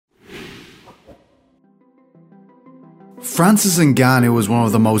Francis Ngannou was one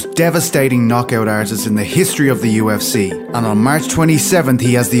of the most devastating knockout artists in the history of the UFC, and on March 27th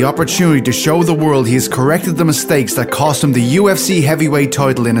he has the opportunity to show the world he has corrected the mistakes that cost him the UFC heavyweight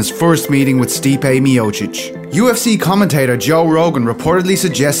title in his first meeting with Stipe Miocic. UFC commentator Joe Rogan reportedly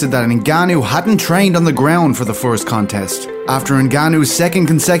suggested that Ngannou hadn't trained on the ground for the first contest. After Ngannou's second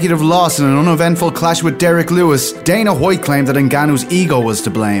consecutive loss in an uneventful clash with Derrick Lewis, Dana White claimed that Ngannou's ego was to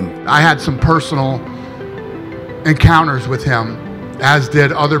blame. I had some personal encounters with him, as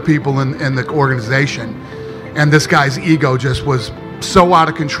did other people in the organization, and this guy's ego just was so out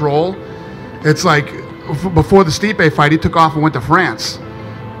of control. It's like before the Stipe fight, he took off and went to France.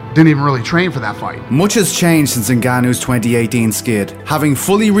 Didn't even really train for that fight. Much has changed since Ngannou's 2018 skid. Having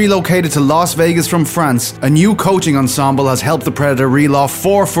fully relocated to Las Vegas from France, a new coaching ensemble has helped the Predator reel off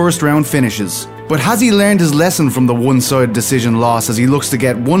 4 first-round finishes. But has he learned his lesson from the one-sided decision loss as he looks to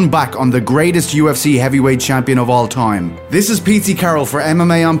get one back on the greatest UFC heavyweight champion of all time? This is Pete Carroll for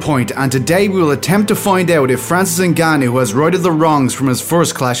MMA On Point, and today we will attempt to find out if Francis Ngannou has righted the wrongs from his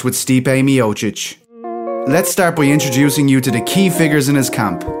first clash with Stipe Miocic. Let's start by introducing you to the key figures in his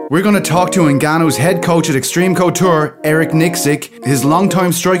camp. We're going to talk to Ngannou's head coach at Extreme Couture, Eric Nicksick, his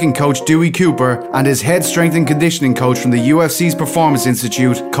longtime striking coach, Dewey Cooper, and his head strength and conditioning coach from the UFC's Performance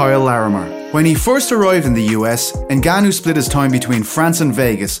Institute, Kyle Larimer. When he first arrived in the US, Ngannou split his time between France and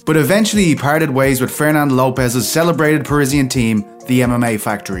Vegas, but eventually he parted ways with Fernando Lopez's celebrated Parisian team, the MMA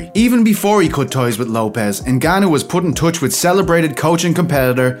Factory. Even before he cut ties with Lopez, Ngannou was put in touch with celebrated coach and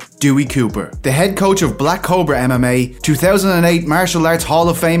competitor Dewey Cooper. The head coach of Black Cobra MMA, 2008 Martial Arts Hall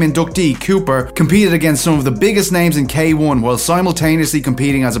of Fame inductee Cooper competed against some of the biggest names in K1 while simultaneously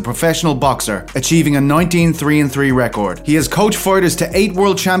competing as a professional boxer, achieving a 19-3-3 record. He has coached fighters to 8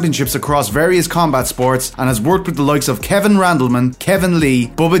 world championships across various combat sports and has worked with the likes of Kevin Randleman, Kevin Lee,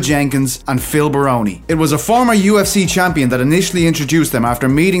 Bubba Jenkins and Phil Baroni. It was a former UFC champion that initially introduced them after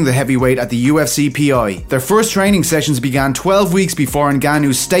meeting the heavyweight at the UFC PI. Their first training sessions began 12 weeks before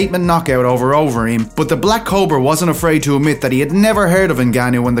Ngannou's statement knockout over Overeem, but the Black Cobra wasn't afraid to admit that he had never heard of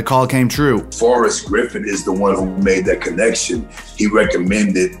Ngannou when the call came true. Forrest Griffin is the one who made that connection. He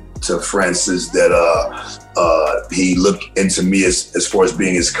recommended to Francis that he look into me as far as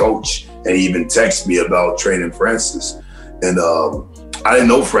being his coach, and he even texted me about training Francis. And I didn't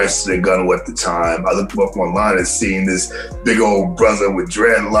know Francis Ngannou at the time. I looked him up online and seen this big old brother with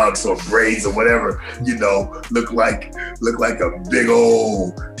dreadlocks or braids or whatever, look like a big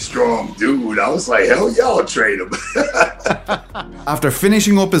old strong dude. I was like, hell yeah, I'll trade him. After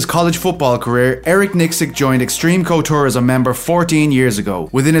finishing up his college football career, Eric Nicksick joined Extreme Couture as a member 14 years ago.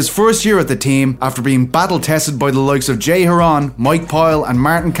 Within his first year at the team, after being battle-tested by the likes of Jay Heron, Mike Pyle and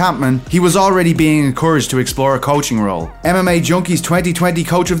Martin Kampman, he was already being encouraged to explore a coaching role. MMA Junkie's 2020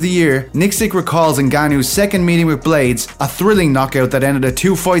 Coach of the Year, Nicksick recalls Ngannou's second meeting with Blades, a thrilling knockout that ended a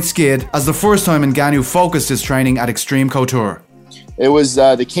 2-fight skid, as the first time Ngannou focused his training at Extreme Couture. It was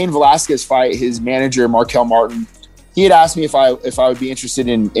the Cain Velasquez fight. His manager, Markel Martin, he had asked me if I would be interested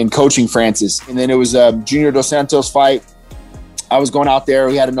in coaching Francis. And then it was Junior Dos Santos fight. I was going out there.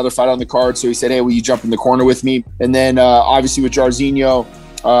 We had another fight on the card. So he said, hey, will you jump in the corner with me? And then obviously with Jairzinho,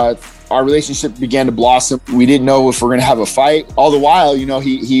 our relationship began to blossom. We didn't know if we're going to have a fight. All the while,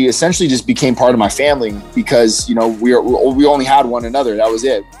 he essentially just became part of my family because, we only had one another. That was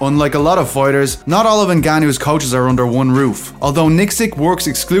it. Unlike a lot of fighters, not all of Ngannou's coaches are under one roof. Although Nicksick works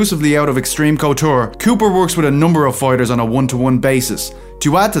exclusively out of Extreme Couture, Cooper works with a number of fighters on a one-to-one basis.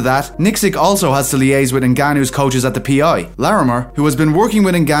 To add to that, Nicksick also has to liaise with Ngannou's coaches at the PI. Larimer, who has been working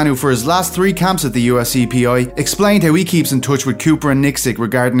with Ngannou for his last 3 camps at the UFC PI, explained how he keeps in touch with Cooper and Nicksick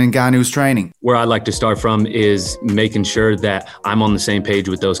regarding Ngannou's training. Where I like to start from is making sure that I'm on the same page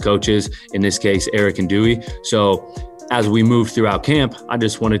with those coaches, in this case, Eric and Dewey. So as we move throughout camp, I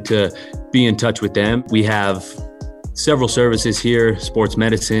just wanted to be in touch with them. We have several services here: sports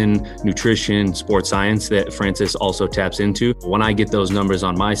medicine, nutrition, sports science, that Francis also taps into. When I get those numbers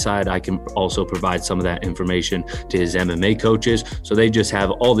on my side, I can also provide some of that information to his MMA coaches. So they just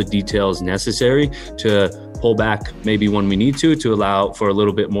have all the details necessary to pull back maybe when we need to allow for a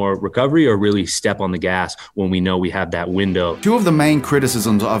little bit more recovery, or really step on the gas when we know we have that window. 2 of the main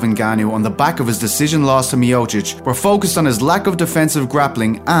criticisms of Ngannou on the back of his decision loss to Miocic were focused on his lack of defensive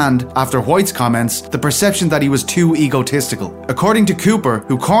grappling and, after White's comments, the perception that he was too egotistical. According to Cooper,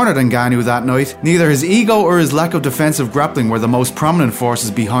 who cornered Ngannou that night, neither his ego or his lack of defensive grappling were the most prominent forces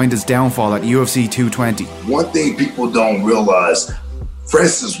behind his downfall at UFC 220. One thing people don't realize,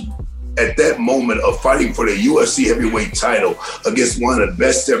 Francis at that moment of fighting for the UFC heavyweight title against one of the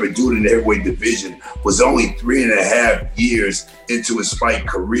best ever dude in the heavyweight division was only 3.5 years into his fight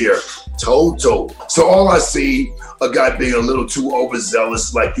career, toe-to-toe. So all I see, a guy being a little too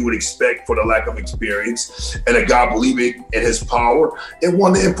overzealous like you would expect for the lack of experience, and a guy believing in his power and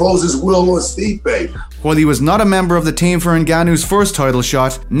wanting to impose his will on Stipe. While he was not a member of the team for Ngannou's first title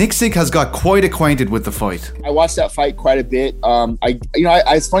shot, Nixick has got quite acquainted with the fight. I watched that fight quite a bit.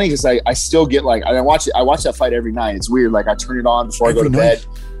 It's funny because I still get like, I watch that fight every night. It's weird. Like I turn it on before I go to bed.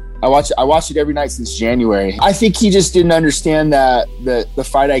 I watch it every night since January. I think he just didn't understand that the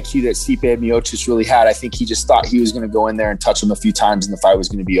fight IQ that Stipe Miocic really had. I think he just thought he was going to go in there and touch him a few times and the fight was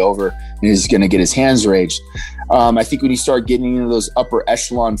going to be over and he was going to get his hands raised. I think when you start getting into those upper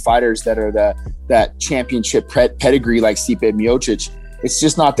echelon fighters that are that championship pedigree like Stipe Miocic, it's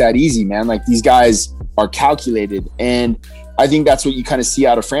just not that easy, man. Like these guys are calculated, and I think that's what you kind of see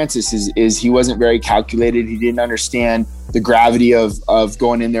out of Francis is he wasn't very calculated. He didn't understand the gravity of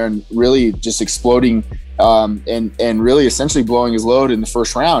going in there and really just exploding and really essentially blowing his load in the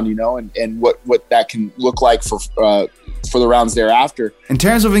first round, and what that can look like for the rounds thereafter. In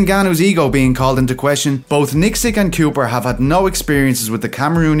terms of Ngannou's ego being called into question, both Nixick and Cooper have had no experiences with the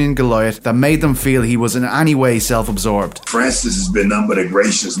Cameroonian Goliath that made them feel he was in any way self-absorbed. Francis has been nothing but a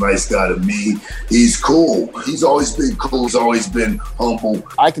gracious, nice guy to me. He's cool. He's always been cool. He's always been humble.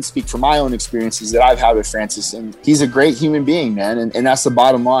 I can speak from my own experiences that I've had with Francis, and he's a great human being, man, and that's the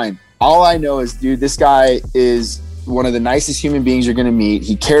bottom line. All I know is, dude, this guy is one of the nicest human beings you're going to meet.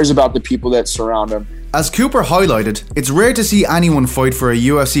 He cares about the people that surround him. As Cooper highlighted, it's rare to see anyone fight for a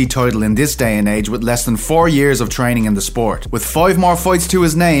UFC title in this day and age with less than 4 years of training in the sport. With 5 more fights to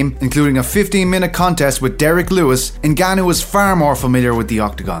his name, including a 15-minute contest with Derek Lewis, Ngannou is far more familiar with the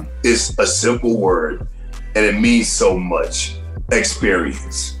octagon. It's a simple word, and it means so much.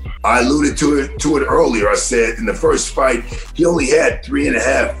 Experience. I alluded to it earlier. I said in the first fight, he only had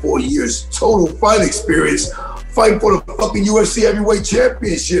 3.5-4 years total fight experience fighting for the fucking UFC heavyweight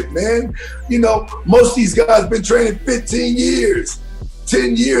championship, man. Most of these guys been training 15 years,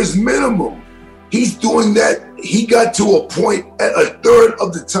 10 years minimum. He's doing that. He got to a point at a third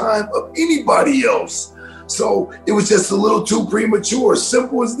of the time of anybody else. So it was just a little too premature,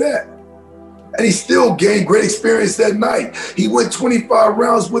 simple as that. And he still gained great experience that night. He went 25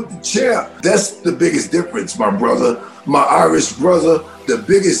 rounds with the champ. That's the biggest difference, my brother, my Irish brother. The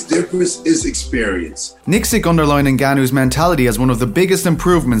biggest difference is experience. Nixick underlined Ngannou's mentality as one of the biggest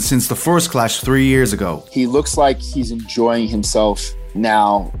improvements since the first clash 3 years ago. He looks like he's enjoying himself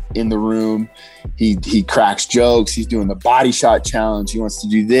now in the room. He cracks jokes. He's doing the body shot challenge. He wants to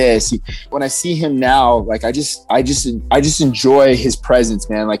do this. When I see him now, like I just enjoy his presence,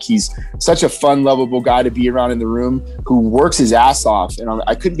 man. Like he's such a fun, lovable guy to be around in the room who works his ass off, and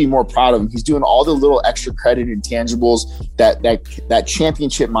I couldn't be more proud of him. He's doing all the little extra credit intangibles that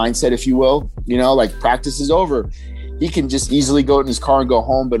championship mindset, if you will. Like practice is over. He can just easily go in his car and go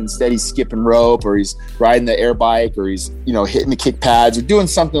home, but instead he's skipping rope or he's riding the air bike or he's, hitting the kick pads or doing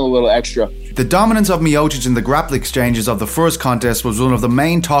something a little extra. The dominance of Miocic in the grapple exchanges of the first contest was one of the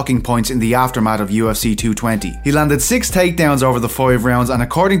main talking points in the aftermath of UFC 220. He landed 6 takedowns over the 5 rounds, and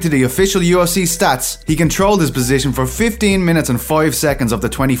according to the official UFC stats, he controlled his position for 15 minutes and 5 seconds of the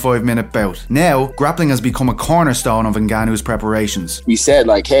 25-minute bout. Now, grappling has become a cornerstone of Ngannou's preparations. We said,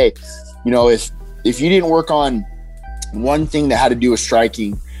 like, hey, if you didn't work on one thing that had to do with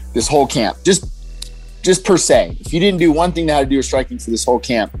striking this whole camp, just per se, if you didn't do one thing that had to do with striking for this whole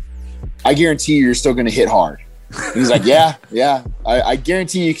camp, I guarantee you're still going to hit hard. And he's like, yeah. I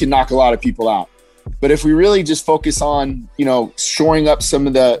guarantee you can knock a lot of people out. But if we really just focus on, shoring up some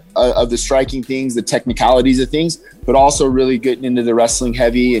of the striking things, the technicalities of things, but also really getting into the wrestling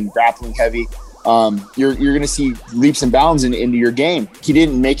heavy and grappling heavy, you're going to see leaps and bounds into your game. He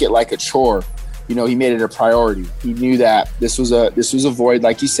didn't make it like a chore. He made it a priority. He knew that this was a void,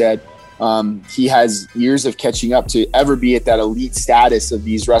 like you said. He has years of catching up to ever be at that elite status of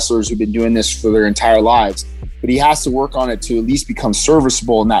these wrestlers who've been doing this for their entire lives. But he has to work on it to at least become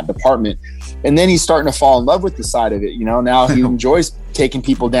serviceable in that department. And then he's starting to fall in love with the side of it. Now he enjoys taking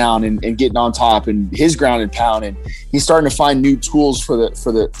people down and getting on top and his ground and pound. And he's starting to find new tools for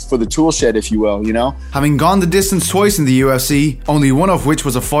the tool shed, if you will, Having gone the distance twice in the UFC, only one of which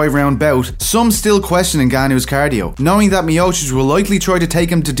was a 5-round bout, some still question Ngannou's cardio. Knowing that Miocic will likely try to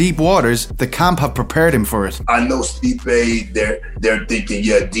take him to deep waters, the camp have prepared him for it. I know Stipe, they're thinking,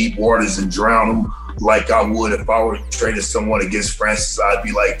 deep waters and drown him. Like I would if I were training someone against Francis. I'd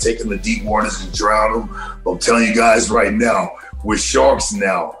be like taking the deep waters and drown them. I'm telling you guys right now, we're sharks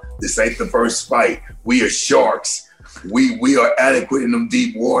now. This ain't the first fight. We are sharks. we are adequate in them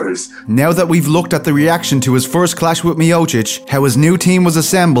deep waters. Now that we've looked at the reaction to his first clash with Miocic, how his new team was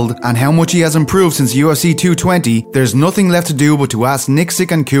assembled, and how much he has improved since UFC 220, there's nothing left to do but to ask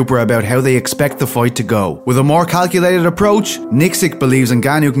Nixick and Cooper about how they expect the fight to go. With a more calculated approach, Nixick believes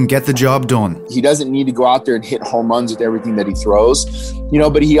Ngannou can get the job done. He doesn't need to go out there and hit home runs with everything that he throws,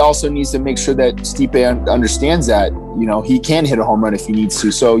 but he also needs to make sure that Stipe understands that, he can hit a home run if he needs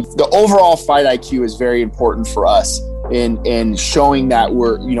to. So the overall fight IQ is very important for us in showing that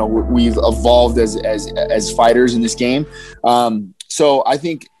we've evolved as fighters in this game. So I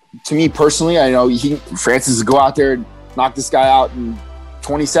think, to me personally, I know Francis will go out there and knock this guy out in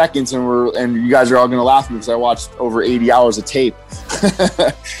 20 seconds, and you guys are all going to laugh at me because I watched over 80 hours of tape,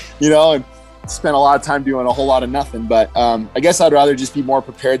 and spent a lot of time doing a whole lot of nothing. But I guess I'd rather just be more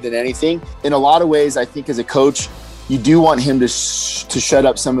prepared than anything. In a lot of ways, I think as a coach, you do want him to shut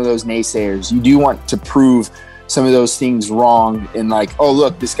up some of those naysayers. You do want to prove some of those things wrong, and like, oh,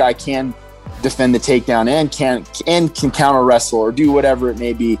 look, this guy can defend the takedown and can counter wrestle or do whatever it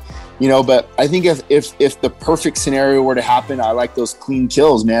may be. But I think if the perfect scenario were to happen, I like those clean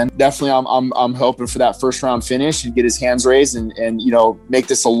kills, man. Definitely, I'm hoping for that first round finish and get his hands raised and make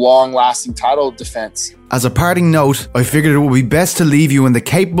this a long lasting title defense. As a parting note, I figured it would be best to leave you in the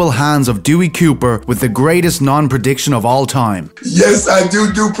capable hands of Dewey Cooper with the greatest non-prediction of all time. Yes, I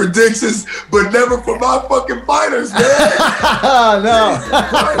do predictions, but never for my fucking fighters, man. No.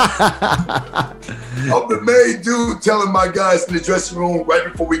 I'm the main dude telling my guys in the dressing room right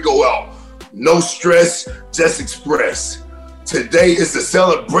before we go out, no stress, just express. Today is a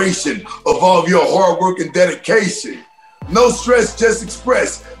celebration of all of your hard work and dedication. No stress, just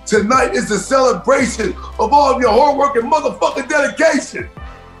express. Tonight is a celebration of all of your hard work and motherfucking dedication.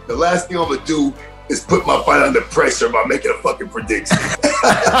 The last thing I'm gonna do is put my fight under pressure by making a fucking prediction.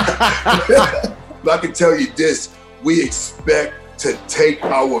 But I can tell you this, we expect to take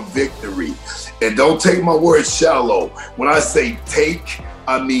our victory. And don't take my words shallow. When I say take,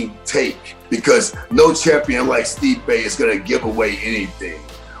 I mean take. Because no champion like Stipe is gonna give away anything.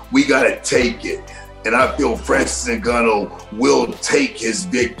 We gotta take it. And I feel Francis Ngannou will take his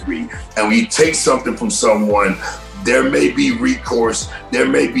victory. And when you take something from someone, there may be recourse, there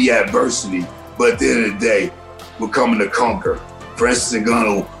may be adversity, but at the end of the day, we're coming to conquer. Francis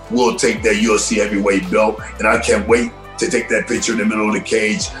Ngannou will take that UFC heavyweight belt, and I can't wait to take that picture in the middle of the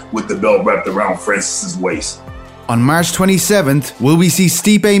cage with the belt wrapped around Francis's waist. On March 27th, will we see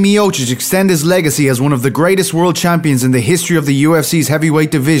Stipe Miocic extend his legacy as one of the greatest world champions in the history of the UFC's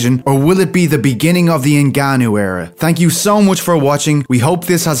heavyweight division, or will it be the beginning of the Ngannou era? Thank you so much for watching. We hope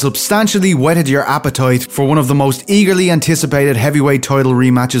this has substantially whetted your appetite for one of the most eagerly anticipated heavyweight title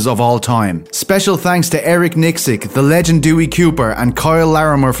rematches of all time. Special thanks to Eric Nixick, the legend Dewey Cooper, and Kyle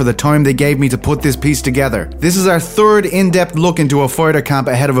Larimer for the time they gave me to put this piece together. This is our third in-depth look into a fighter camp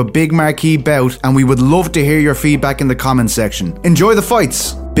ahead of a big marquee bout, and we would love to hear your feedback in the comments section. Enjoy the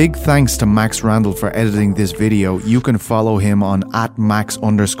fights! Big thanks to Max Randall for editing this video. You can follow him on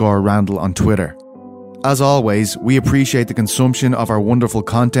 @Max_Randall on Twitter. As always, we appreciate the consumption of our wonderful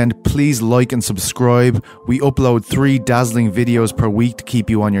content. Please like and subscribe. We upload 3 dazzling videos per week to keep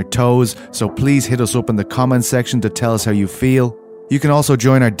you on your toes, so please hit us up in the comments section to tell us how you feel. You can also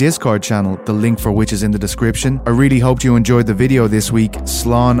join our Discord channel, the link for which is in the description. I really hope you enjoyed the video this week.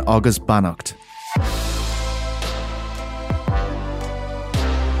 Slán agus Beannacht.